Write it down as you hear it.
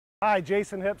Hi,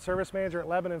 Jason Hipp, Service Manager at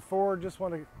Lebanon Ford. Just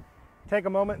want to take a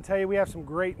moment and tell you we have some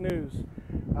great news.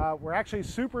 We're actually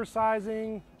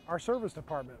supersizing our service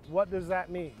department. What does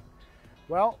that mean?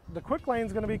 Well, the quick lane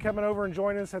is going to be coming over and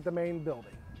joining us at the main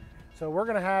building. So we're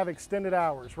going to have extended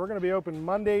hours. We're going to be open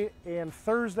Monday and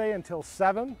Thursday until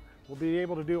 7. We'll be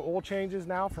able to do oil changes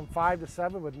now from 5 to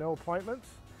 7 with no appointments.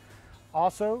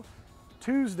 Also,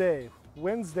 Tuesday,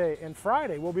 Wednesday, and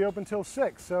Friday we'll be open till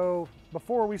 6. So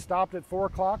before we stopped at 4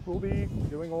 o'clock, we'll be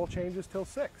doing oil changes till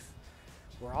 6.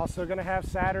 We're also going to have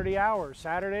Saturday hours.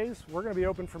 Saturdays, we're going to be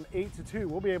open from 8 to 2.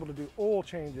 We'll be able to do oil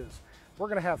changes. We're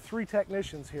going to have 3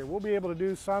 technicians here. We'll be able to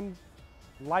do some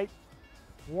light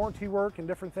warranty work and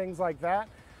different things like that.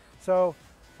 So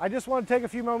I just want to take a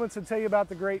few moments and tell you about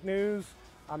the great news.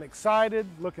 I'm excited,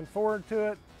 looking forward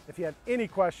to it. If you have any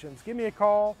questions, give me a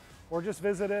call or just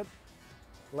visit it,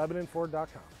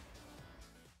 LebanonFord.com.